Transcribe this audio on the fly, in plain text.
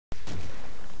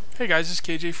Hey guys, this is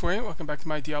KJ48. Welcome back to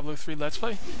my Diablo 3 Let's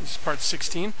Play. This is part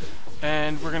 16,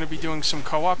 and we're going to be doing some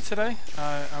co-op today.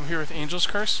 I'm here with Angel's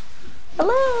Curse.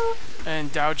 Hello!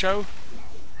 And Dojo.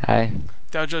 Hi.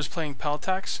 Dojo's playing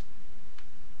Peltax.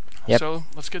 Yep. So,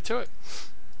 let's get to it.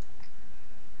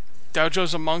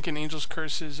 Dojo's a monk and Angel's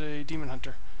Curse is a demon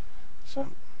hunter. So,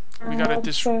 we gotta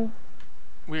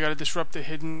disrupt the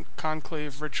hidden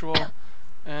conclave ritual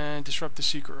and disrupt the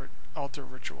secret altar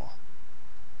ritual.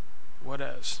 What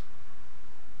as?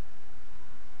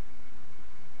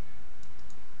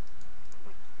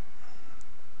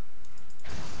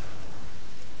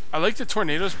 I like the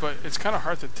tornadoes, but it's kind of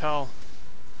hard to tell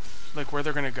like where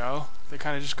they're gonna go. They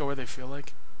kind of just go where they feel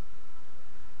like.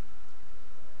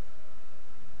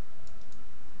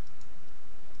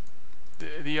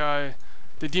 The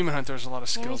demon hunter has a lot of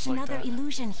skills like that. There is another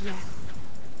illusion here.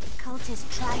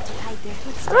 Cultists try to hide their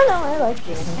footsteps. I don't know, I like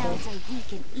demon Spells hunters. are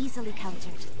weak and easily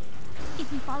countered.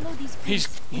 If we follow these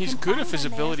He's good if his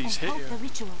abilities hit you.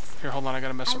 Here, hold on, I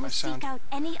gotta mess with my sound. Seek out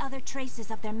any other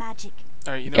traces of their magic.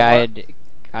 Alright, you know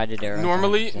Guided arrow.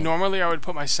 Normally I would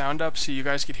put my sound up so you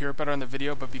guys could hear it better on the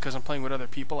video, but because I'm playing with other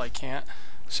people, I can't.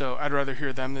 So I'd rather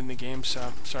hear them than the game,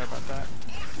 so sorry about that.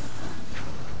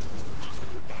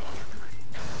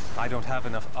 I don't have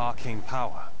enough arcane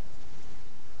power.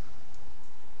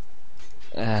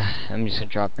 I'm just gonna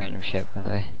drop random shit, by the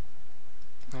way.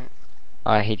 Right.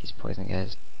 Oh, I hate these poison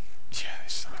guys. Yeah, they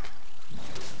suck.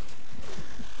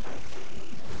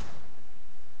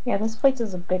 Yeah, this place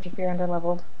is a bitch if you're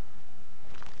underleveled.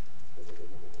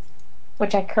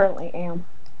 Which I currently am.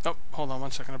 Oh, hold on 1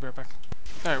 second, I'll be right back.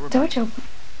 Alright, we're back. Dojo.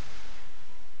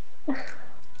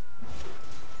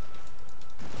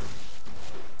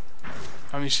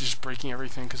 I'm used to just breaking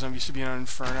everything because I'm used to being on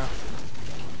Inferno.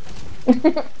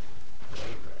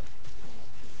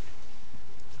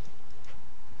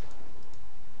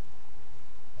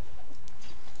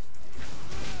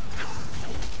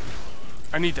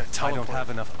 I need that teleport. I don't have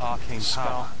enough arcane spell.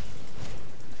 power.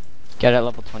 Get at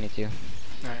level 22.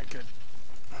 Alright, good.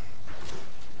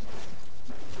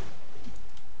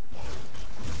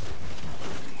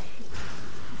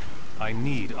 I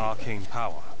need arcane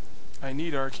power. I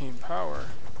need arcane power.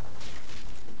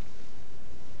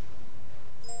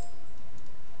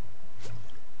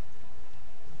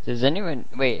 Does anyone...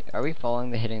 Wait, are we following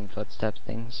the hidden footsteps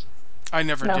things? I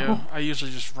never No. do. I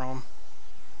usually just roam.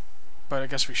 But I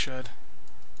guess we should.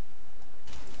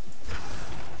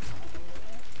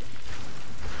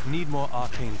 Need more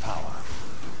arcane power.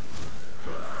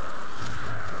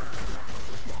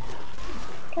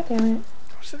 God damn it.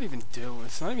 What does that even do?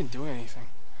 It's not even doing anything.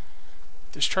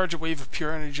 Discharge a wave of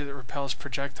pure energy that repels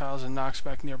projectiles and knocks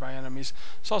back nearby enemies.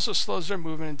 This also slows their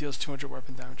movement and deals 200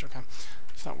 weapon damage. Okay.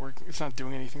 It's not working. It's not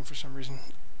doing anything for some reason.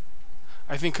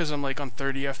 I think because I'm like on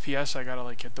 30 FPS, I gotta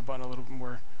like hit the button a little bit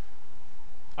more.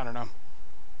 I don't know.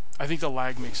 I think the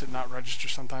lag makes it not register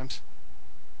sometimes.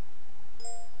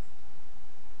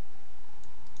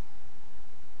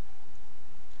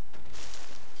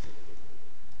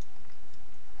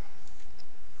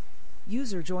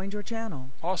 User joined your channel.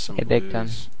 Awesome. Hey,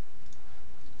 Bigtime.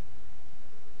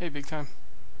 Hey, Bigtime.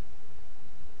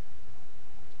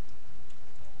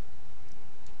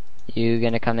 You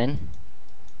gonna come in?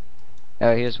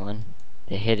 Oh, here's one.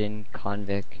 The hidden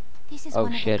convict. This is Oh,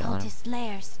 one shit, of the on him. cultist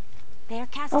lairs. They are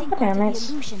casting part damn of it.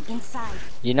 the illusion inside.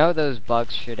 You know those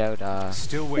bugs shoot out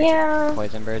Still waiting. Yeah.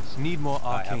 poison birds? Need more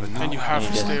arcane power. And you have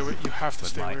to stay away. You have to But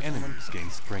stay my away from them. enemies gain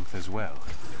strength as well.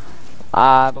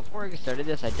 Before we started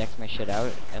this, I dexed my shit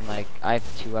out, and like, I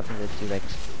have 2 weapons that do like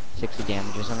 60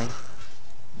 damage or something.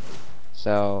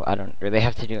 So, I don't really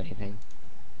have to do anything.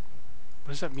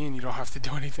 What does that mean? You don't have to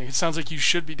do anything. It sounds like you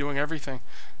should be doing everything.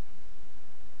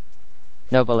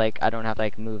 No, but like, I don't have to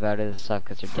like move out of the stuff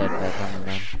because they're dead by the time I'm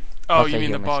done. Oh, Plus, you I mean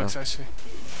heal the bugs? myself.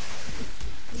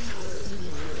 I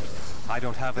see. I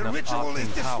don't have enough arcane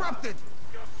power.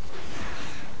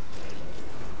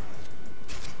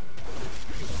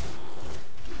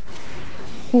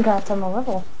 Congrats on the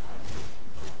level.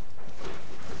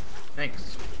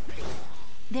 Thanks.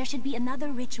 There should be another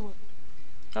ritual.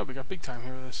 Oh, we got Bigtime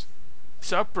here with us.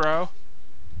 What's up, bro?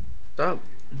 What's up?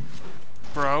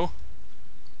 Bro.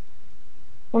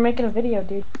 We're making a video,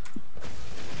 dude.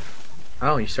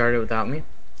 Oh, you started without me?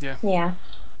 Yeah.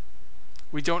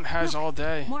 We don't has all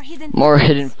day. More hidden More footsteps.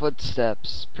 hidden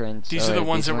footsteps, Prince. These are the Alright,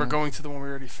 ones these that we're ones. going to, the one we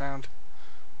already found.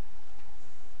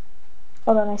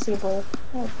 Hold on, I see a bullet.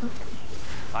 Oh, fuck.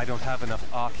 I don't have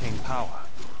enough arcane power.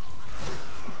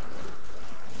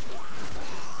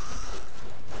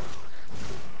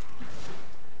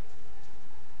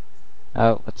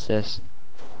 Oh, what's this?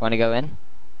 Wanna go in?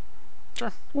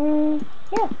 Sure.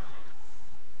 Yeah.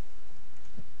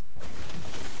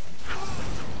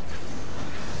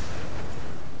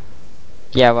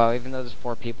 Yeah, well, even though there's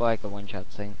 4 people, I could one-shot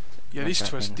thing. Yeah, these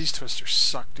twisters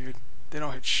suck, dude. They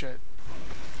don't hit shit.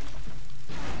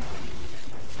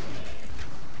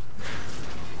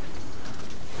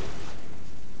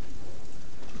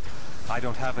 I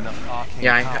don't have enough arcane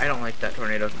Yeah, power. I don't like that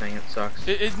tornado thing. It sucks.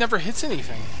 It never hits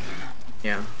anything.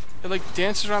 Yeah. It like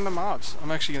dances around the mobs.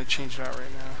 I'm actually gonna change it out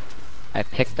right now. I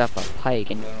picked up a pike.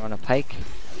 Anyone want a pike?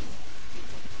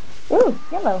 Ooh,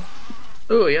 yellow.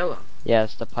 Ooh, yellow. Yeah,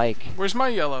 it's the pike. Where's my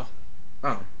yellow?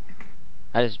 Oh.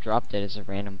 I just dropped it as a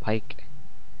random pike.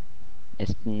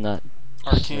 It's not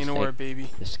Arcane just, ore, like, baby.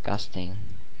 disgusting.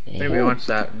 Maybe wants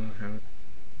that.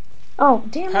 Oh,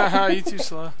 damn Haha, it. you too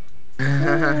slow.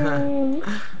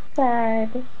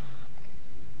 Sad.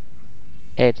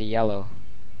 Hey, it's a yellow.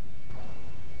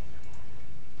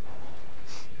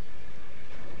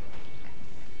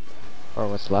 Or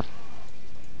what's left?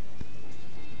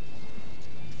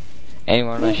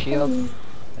 Anyone want a shield?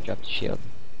 I dropped a shield.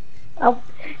 Oh,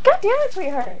 god damn it,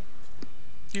 sweetheart.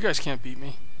 You guys can't beat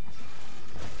me.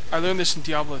 I learned this in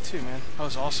Diablo 2, man. I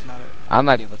was awesome at it. I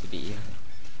might be able to beat you.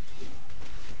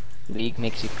 League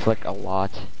makes you click a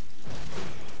lot.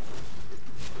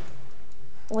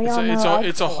 We all know I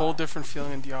It's a feel whole that. different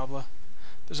feeling in Diablo.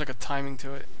 There's like a timing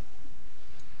to it.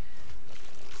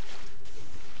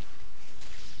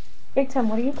 Bigtime,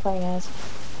 what are you playing as?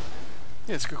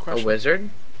 Yeah, it's a good A question. wizard?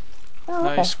 Oh,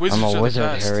 okay. Nice. Wizards I'm are a the wizard,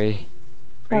 best. Harry.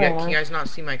 Can you guys not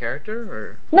see my character?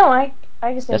 Or No, I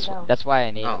just didn't That's know. that's why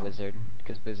I named Oh. a wizard,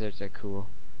 because wizards are cool.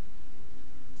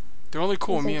 They're only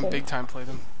cool when me and Wizards are- Big Time play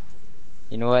them.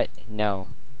 You know what? No,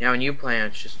 yeah, when you play,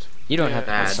 it's just you don't Yeah, have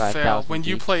bad. it's 25,000 fail. When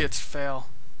you deeps. play, it's fail.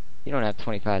 You don't have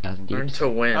 25,000 learn deeps. to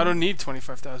win. I don't need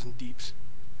 25,000 deeps.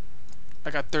 I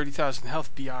got 30,000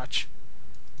 health, biatch.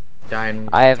 Die in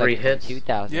I have 3 like hits.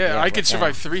 2,000. Yeah, I what could the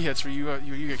survive heck? 3 hits where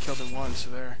you get killed in 1, so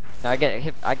there. No, I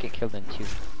get killed in 2. Cause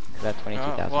that's Oh,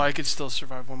 22,000. well, I could still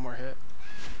survive 1 more hit.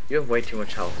 You have way too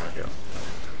much health, Joe.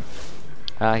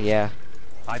 Yeah.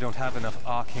 I don't have enough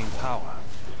arcane power.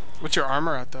 What's your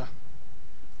armor at, though?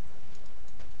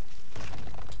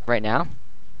 Right now,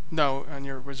 No, on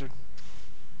your wizard.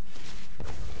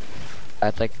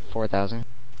 that's like 4,000.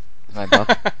 My buff.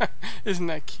 Isn't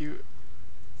that cute?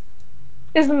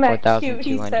 Isn't that cute,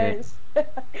 he 4,200. says.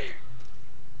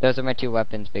 Those are my 2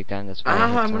 weapons, Big Time. That's why I hit I'm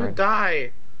so gonna hard.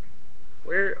 die.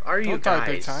 Where are you Don't guys? die,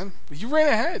 Big Time. You ran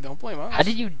ahead. Don't blame us. How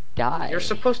did you die? You're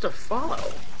supposed to follow.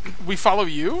 We follow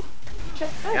you?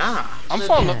 Yeah. I'm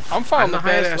following the I'm badass the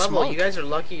highest level. monk. You guys are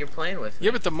lucky you're playing with me.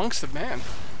 Yeah, but the monk's the man.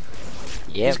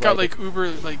 Yeah, He's got but like uber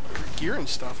like gear and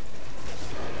stuff.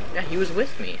 Yeah, he was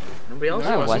with me. Nobody else No,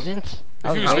 I he was. wasn't.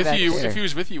 If he was way with back you, there. if he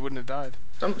was with you, you wouldn't have died.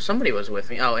 Somebody was with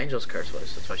me. Oh, Angel's Curse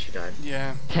was. That's why she died.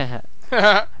 Yeah.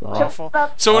 Lol. Awful.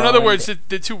 So in other Oh, words,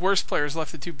 the 2 worst players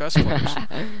left the 2 best players.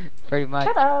 Pretty much.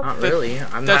 Shut up. Not That- really.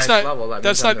 I'm that's the highest not level. That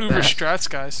that's means not I'm the uber best. strats,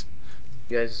 guys.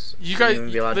 You guys. You shouldn't guys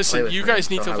even be allowed to play listen. with You me. guys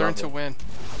I'm need so to high learn to level. win.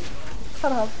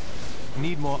 Shut up.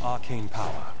 Need more arcane power.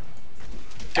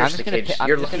 I'm just Seriously, gonna Cage, pi- I'm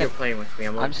you're just lucky gonna- you're playing with me.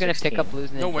 I'm just gonna pick up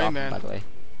losing No and way, dropping, man. by the way.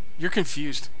 You're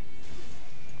confused.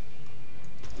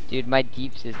 Dude, my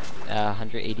deeps is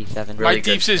 187. Really my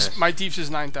good deeps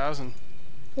is 9,000.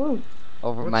 Ooh,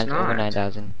 Over What's mine's over not?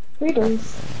 9,000.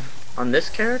 readers. On this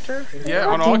character? Yeah,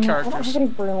 God on all damn it, I don't characters. have any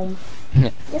room.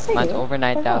 Yes, I Mine's do. over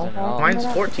 9,000 I know. all. Mine's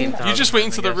I 14,000. You just wait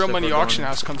until the I guess, real if money we're going- auction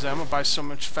house comes out. I'm gonna buy so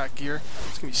much fat gear.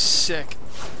 It's gonna be sick.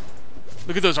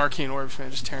 Look at those arcane orbs,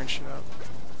 man, just tearing shit up.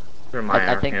 For my I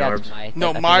think arcane that's orbs. my. No,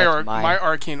 I think my that's my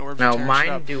arcane orbs are No, tearing shit mine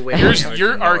up. do way Yours, more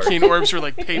your damage. arcane orbs are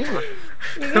like paper. Mine,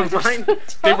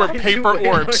 They were mine do paper way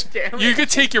more orbs. damage. You could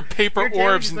take your paper Your damage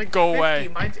orbs is and like go 50, away.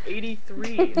 Mine's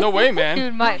 83. No way, man.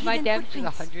 Dude, my damage is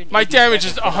 100. My damage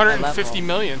is 150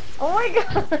 million. Oh my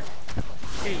god.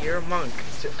 Hey, you're a monk.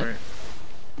 It's different.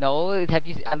 No, have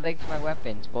you? I linked my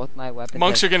weapons. Both my weapons.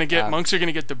 Monks are have, gonna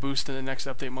get the boost in the next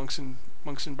update. Monks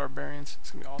and barbarians. It's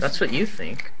gonna be awesome. That's what you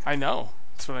think. I know.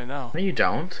 That's what I know. No, you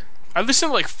don't. I listen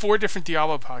to like 4 different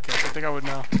Diablo podcasts. I think I would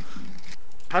know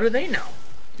How do they know?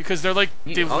 because they're like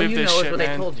they All live you this know is shit, what man.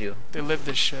 they told you. They live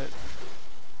this shit.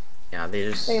 Yeah, they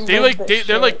just. They They live like this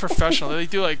they're like shit. professional. They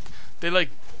do like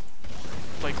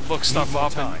look stuff more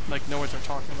up and time. like know what they're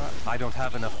talking about. I don't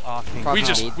have enough arcane Probably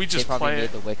power. we just they probably play made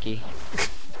it. the wiki.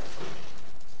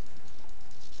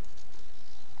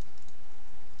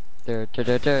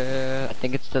 I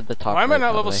think it's to the top. Why am I right, not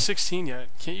by the level way. 16 yet?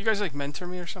 Can't you guys like mentor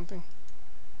me or something?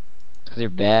 'Cause you're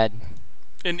bad.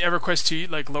 In EverQuest 2,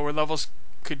 like lower levels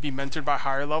could be mentored by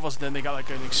higher levels, and then they got like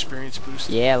an experience boost.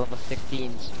 Yeah, level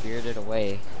 16 spirited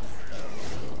away.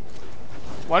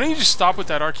 Why don't you just stop with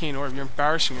that arcane orb? You're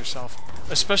embarrassing yourself,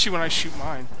 especially when I shoot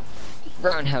mine.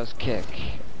 Roundhouse kick.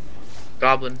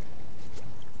 Goblin.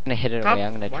 gonna hit it Stop- away.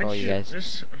 I'm gonna why'd troll you guys.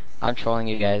 just- I'm trolling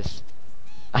you guys.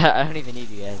 I don't even need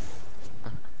you guys.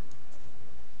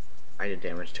 I did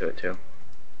damage to it too.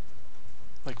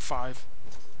 Like 5.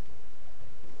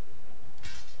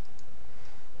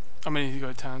 I'm gonna need to go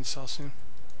to town and sell soon.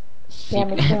 Yeah,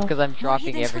 me too. Because I'm More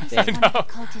dropping hidden everything. traces on the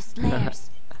cultist lairs.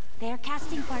 They are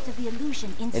casting part of the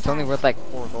illusion inside. It's only worth like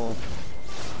 4 gold.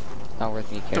 Not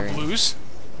worth me The carrying. blues?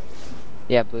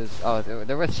 Yeah, blues. Oh,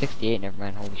 they're worth 68. Never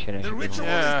mind. Holy shit! I should be more.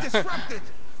 Yeah.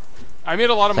 I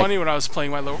made a lot of Like- money when I was playing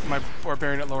my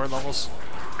barbarian at lower levels.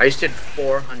 I just did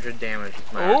 400 damage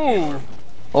with my arcane orb.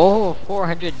 Oh,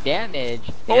 400 damage.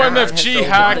 The OMFG round has sold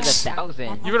hacks. at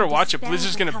 1,000. You better watch it.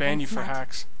 Blizzard's gonna ban you for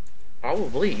hacks.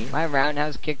 Probably. My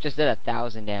roundhouse kick just did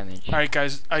 1,000 damage. Alright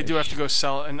guys, I do have to go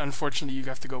sell, and unfortunately you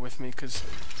have to go with me, because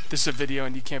this is a video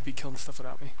and you can't be killing stuff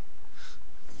without me.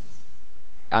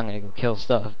 I'm gonna go kill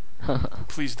stuff.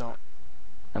 Please don't.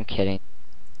 I'm kidding.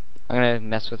 I'm gonna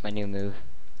mess with my new move.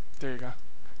 There you go.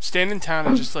 Stand in town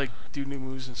and just like do new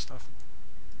moves and stuff.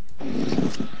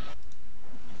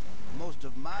 Most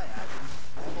of my items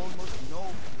have almost no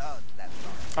blood left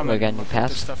on. I'm Oh, not got gonna new look at pass?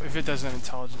 this stuff. If it doesn't have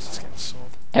intelligence, it's getting sold.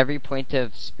 Every point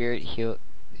of spirit heal.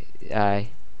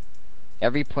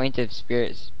 Every point of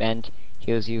spirit spent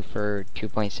heals you for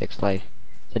 2.6 life.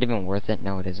 Is it even worth it?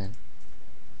 No, it isn't.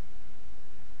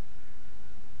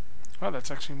 Oh,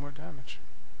 that's actually more damage.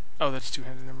 Oh, that's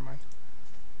two-handed. Never mind.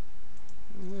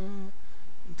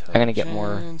 I'm gonna get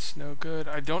more. Intelligence, no good.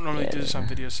 I don't normally do this on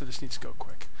video, so this needs to go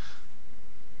quick.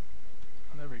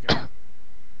 Oh, there we go.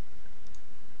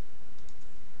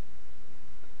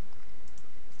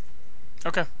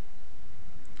 Okay.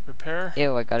 Repair.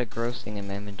 Ew, I got a gross thing in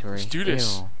my inventory. Let's do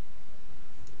this. Ew.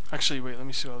 Actually, wait. Let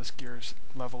me see what all this gear's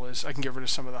level is. I can get rid of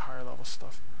some of the higher level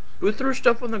stuff. Who threw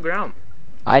stuff on the ground?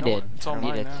 I You know did. what? It's I all don't need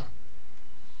mine it. now.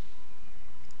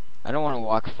 I don't want to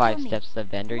walk Tell 5 me, steps to the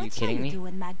vendor. You what kidding shall me? you do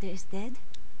when Magda is dead?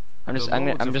 I'm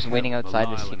just waiting outside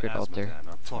the secret altar.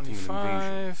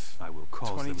 25, I will cause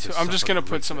them 22. to I'm just suffer gonna the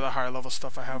put some of the ritual. higher level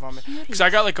stuff I have on me. Curious. Because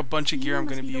I got like a bunch of gear You I'm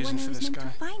gonna must be the using one for who this was meant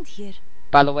guy. to find here.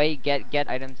 By the way, get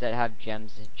items that have gem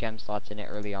slots in it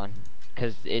early on,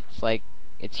 because it's like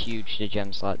it's huge, the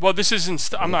gem slot. Well, this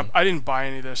isn't. I didn't buy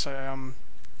any of this.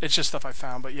 It's just stuff I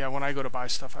found. But yeah, when I go to buy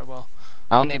stuff, I will.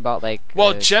 I only bought like.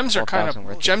 Well, gems are 12,000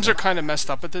 worth of kind of messed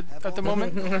up at the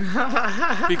moment.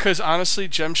 Because honestly,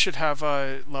 gems should have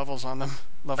levels on them,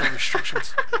 level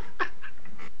restrictions.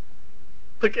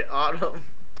 Look at Autumn.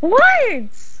 What?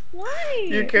 Why?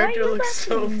 Your Why character are you looks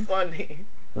so laughing? funny.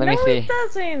 Let no, me see. it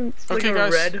doesn't. Like Okay, a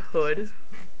guys. red hood.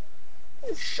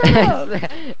 Shut up.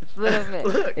 it's little,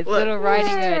 Look, it's look. little Riding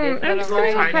Hood. It's I'm little so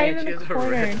Riding tiny, hiding she in has the a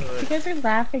corner. red hood. You guys are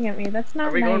laughing at me. That's not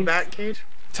Are we nice. going back, Cage?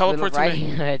 Teleport Little to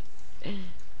me. Riding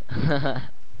Hood.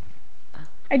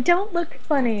 I don't look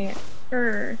funny.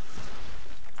 I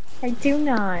do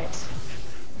not.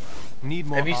 Need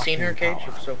more Have you seen her, arcane Cage?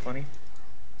 power. It's so funny.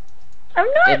 I'm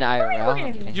not In IRL?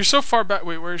 fine. Okay. You're so far back.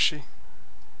 Wait, where is she?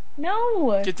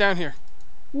 No. Get down here.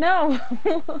 No.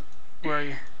 Where are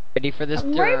you? Ready for this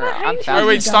I'm tour? right behind I'm you. fast. Oh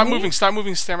wait, stop dummy. moving. Stop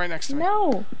moving. Stand right next to me.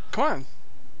 No. Come on.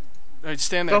 Alright,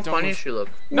 stand there. How Don't funny move. she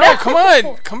looks. No, come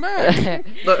on. Come on.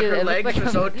 Look, Dude, her it looks legs like are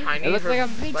I'm- so tiny. It looks her, like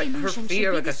I'm. like her illusion feet should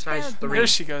are be like a size dispelled 3. There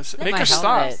she goes. Let Make my her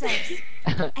stop.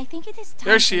 helmet. I think it is time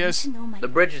There she for you is. to know my The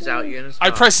bridge is out. You're gonna I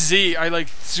stop. press Z. I like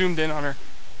zoomed in on her.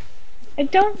 I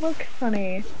don't look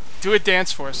funny. Do a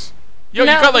dance for us. Yo,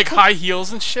 No. you got like high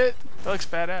heels and shit. That looks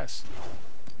badass.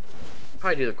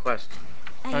 Probably do the quest.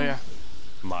 Oh yeah.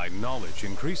 My knowledge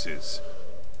increases.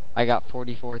 I got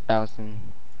 44,000.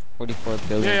 44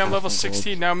 billion. Yeah, I'm level thousand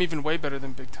 16. golds. Now I'm even way better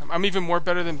than Bigtime. I'm even more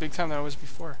better than Bigtime than I was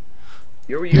before.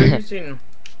 You're using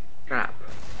trap.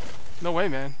 No way,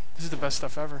 man. This is the best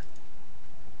stuff ever.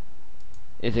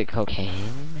 Is it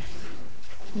cocaine?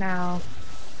 No.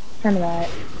 None of that.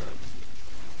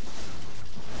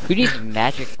 Who needs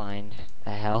magic find?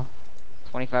 The hell?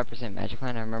 25% magic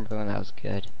find? I remember when that was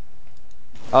good.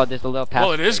 Oh, there's a little passageway.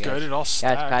 Well, it is guys. good. It all Yeah,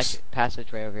 stacks. it's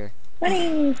passageway over here.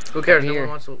 Funny. Who cares? Here.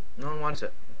 No one wants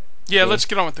it. Yeah, See? let's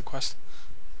get on with the quest.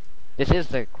 This is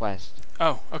the quest.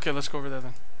 Oh, okay. Let's go over there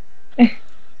then.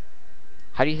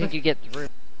 How do you think you get through?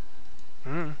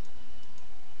 Mm.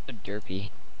 So derpy.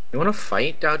 You want to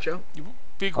fight, Dojo?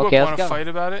 Big Okay, Whoop let's want to go. fight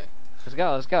about it?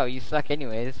 Let's go. You suck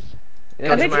anyways.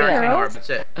 Go to it's my arcane girls? orb. That's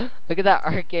it. Look at that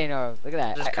arcane orb. Look at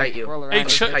that. Just kite you. twirl around Hey, it.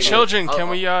 Just kite you. children, Oh, can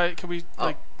oh. we Oh.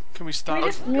 like, can we stop? Can we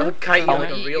just I'll move? kite you I'll like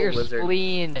a eat real your wizard.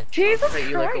 spleen. Jesus Kite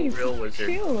you like a Christ. real wizard.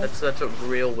 Chew. That's what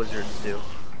real wizards do.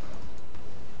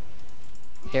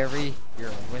 Harry, you're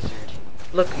a wizard.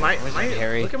 Look,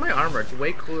 Harry. look at my armor. It's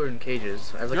way cooler than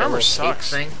Cage's. I have like Your a armor little cape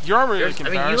sucks. thing. Your armor is Yours- like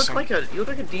I mean, you look embarrassing.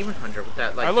 like a demon hunter with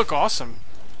that like. I look awesome.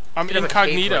 I'm Should have a cape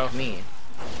incognito. like me.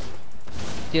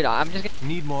 Dude, I'm just gonna.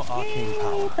 Need more arcane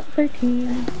power.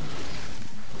 13.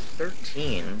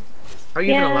 13. How are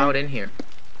you even Yeah. allowed in here?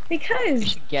 Because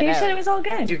should get Jay said out. it was all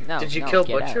good. Did you No, kill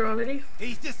get Butcher out. already?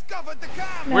 He's discovered the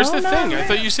camp. No, Where's the no, thing? no. I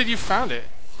thought you said you found it.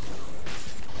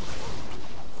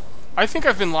 I think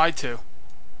I've been lied to.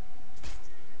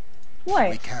 We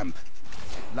What? camp.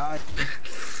 Lie.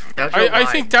 I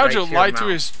think Dojo lied to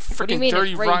his What do you freaking mean?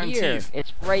 dirty, It's right rotten here. teeth.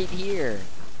 It's right here.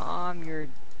 Your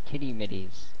kitty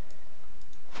middies.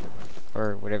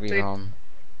 Or whatever you Wait. call them.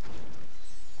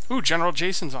 Ooh, General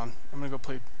Jason's on. I'm gonna go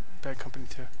play Bad Company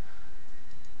 2.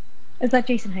 Is that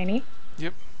Jason Heine?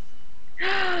 Yep.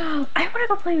 I want to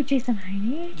go play with Jason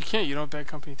Heine. You can't. You don't have Bad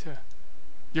Company 2.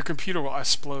 Your computer will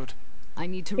explode. I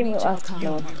need to Give me reach what our else to car.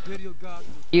 do. Imperial Guard.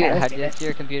 Dude, Yeah, how let's do did this.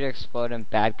 your computer explode in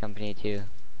Bad Company too?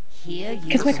 Here you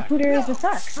Because my computer is a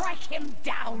sucks. strike him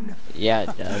down. Yeah,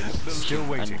 it does. Still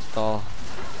waiting. Uninstall.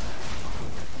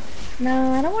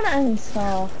 No, I don't want to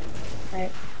uninstall.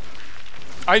 Right.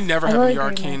 I never I have will any agree,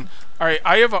 arcane. man. All right,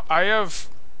 I have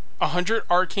 100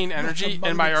 arcane energy,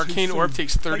 and my arcane orb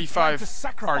takes 35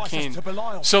 arcane.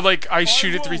 So like, I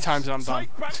shoot it 3 times and I'm done.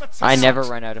 I never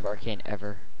run out of arcane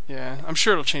ever. Yeah, I'm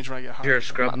sure it'll change when I get You're higher. a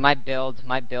scrub. My build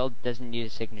doesn't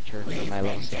use a signature for my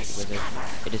level 6 wizard.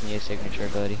 It doesn't use a signature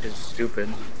ability. It's stupid.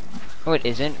 Oh, it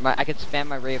isn't. I could spam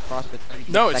my Ray of Frost with 36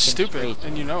 No, it's seconds stupid, straight.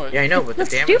 and you know it. Yeah, I know, but the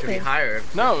That's damage would be stupid. higher.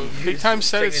 if No, you Big use Time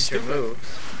said it's signature stupid. moves.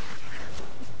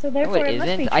 So No, therefore it it must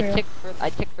be isn't. true. I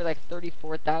tick for like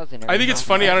 34,000. I think it's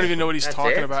funny. I don't even know what he's That's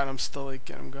talking it? about, and I'm still like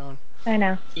getting him going. I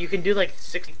know. You can do like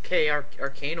 60k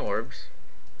arcane orbs.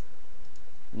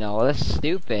 No, that's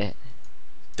stupid.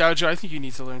 Dojo, I think you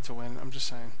need to learn to win. I'm just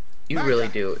saying. You really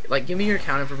do. Like, give me your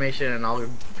account information and I'll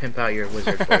pimp out your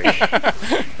wizard for you.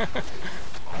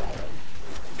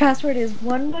 Password is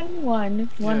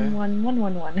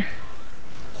 1111111.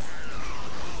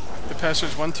 The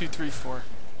password's 1234.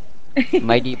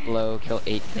 Mighty blow, kill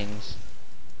 8 things.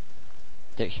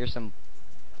 Here's some.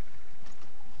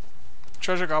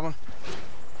 Treasure Goblin.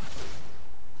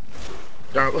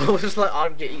 Darn, we'll just let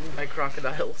Autumn get eaten by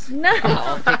crocodiles. No.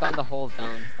 I'll take on the whole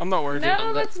zone. I'm not worried. No,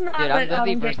 Dude, let's not I'm let gonna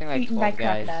be Autumn get bursting like eaten by 12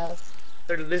 guys. crocodiles.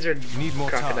 They're lizard Need more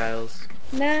time. crocodiles.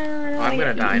 No, I don't I'm want to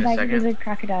gonna get die eaten in a by second. lizard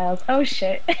crocodiles. Oh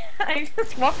shit. I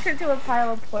just walked into a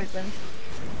pile of poison.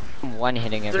 I'm one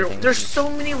hitting everything. There's so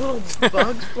many little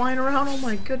bugs flying around. Oh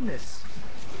my goodness.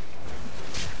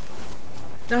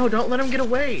 No, don't let him get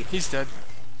away. He's dead.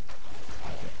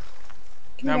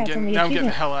 Now I'm Congrats on getting the the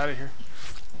achievement. hell out of here.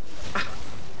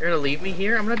 You're gonna leave me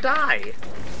here? I'm gonna die.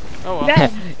 Oh well.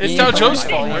 Dead. It's Yeah, Dojo's I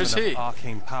fault. Have Where's enough he?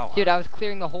 Arcane power. Dude, I was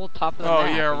clearing the whole top of the Oh,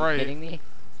 map. yeah, Are you right. kidding me?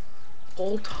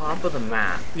 Whole top of the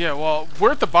map. Yeah, well,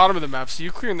 we're at the bottom of the map, so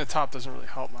you clearing the top doesn't really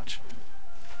help much.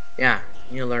 Yeah,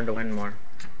 you learn to win more.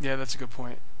 Yeah, that's a good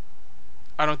point.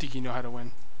 I don't think you know how to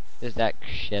win. There's that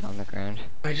shit on the ground.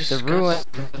 I just The got ruins.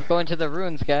 Let's go into the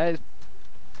ruins, guys.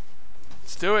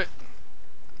 Let's do it.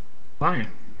 Why?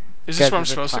 Is this Guys, where I'm there's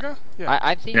a supposed to ti- go? Yeah.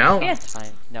 I've seen No. it Yes.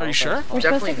 times. No, Are you but- sure? We're supposed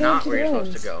Definitely to go not to where the you're ruins.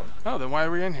 supposed to go. Oh, then why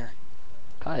are we in here?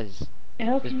 Cause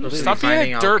Okay. There's blue. Stop being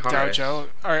finding a derp, Alcaraz. Dojo.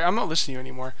 Alright, I'm not listening to you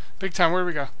anymore. Big Time, where do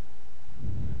we go?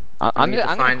 I'm need to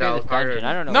gonna find clear this Alcaraz. dungeon.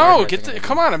 I don't know. No, where get the.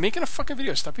 Come on, I'm making a fucking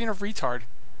video. Stop being a retard.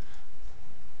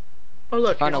 Oh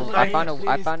look, I here's found the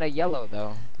I found a yellow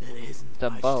though. It's a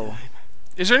bow.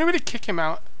 Is there any way to kick him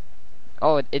out?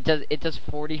 Oh, it does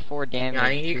 44 damage. Yeah, I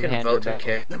think you can two-handed vote to bow.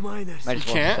 kick. Might as You well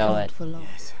can't? sell it.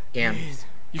 Damn.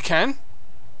 You can?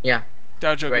 Yeah,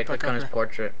 Dojo, right get back click on up his here.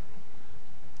 portrait.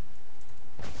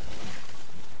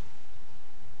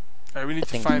 Alright, we need That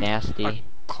to thing's find nasty. a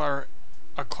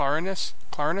clarinus?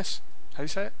 Clarinus? How do you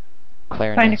say it?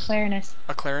 Clarinus. Find a clarinus.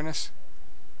 A clarinus?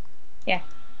 Yeah.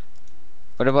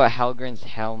 What about Helgren's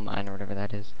Helm Mine or whatever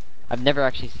that is? I've never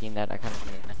actually seen that. I kind of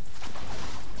need that.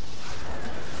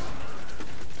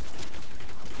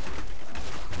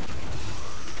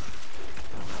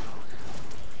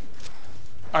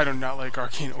 I do not like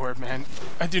Arcane Orb, man.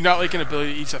 I do not like an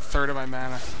ability that eats a third of my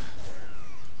mana.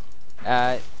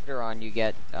 Later on you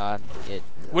get it.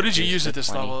 What did you reduced use to at this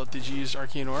 20. level? Did you use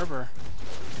Arcane Orb or?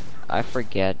 I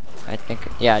forget. I think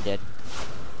yeah, I did.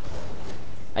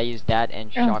 I used that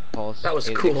and Oh. Shock Pulse. That was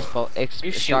It- cool. Shock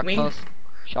shoot me? Pulse.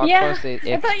 Shock Yeah, Pulse.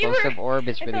 I thought you were- Explosive Orb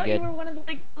is I really thought good. you were one of the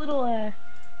like little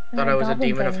Thought I was a goblin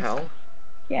demon of things. hell.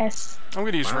 Yes. I'm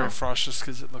gonna use Wow. Ray of Frost just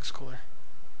because it looks cooler.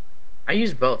 I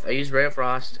use both. I use Ray of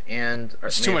Frost and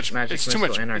It's too much. Magic It's Missile too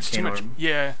much. and It's too Arcane much. Orb.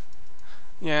 Yeah.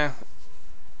 Yeah.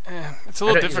 It's a I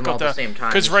little don't use them all difficult at the though, same time,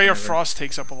 because just Ray of whenever. Frost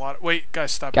takes up a lot. Wait,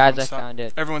 guys, stop. Guys, Everyone I stop. found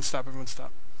it. Everyone stop. Everyone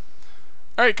stop.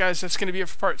 All right, guys, that's gonna be it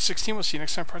for part 16. We'll see you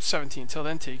next time, part 17. Till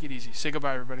then, take it easy. Say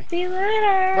goodbye, everybody. See you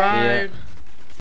later. Bye. Yeah.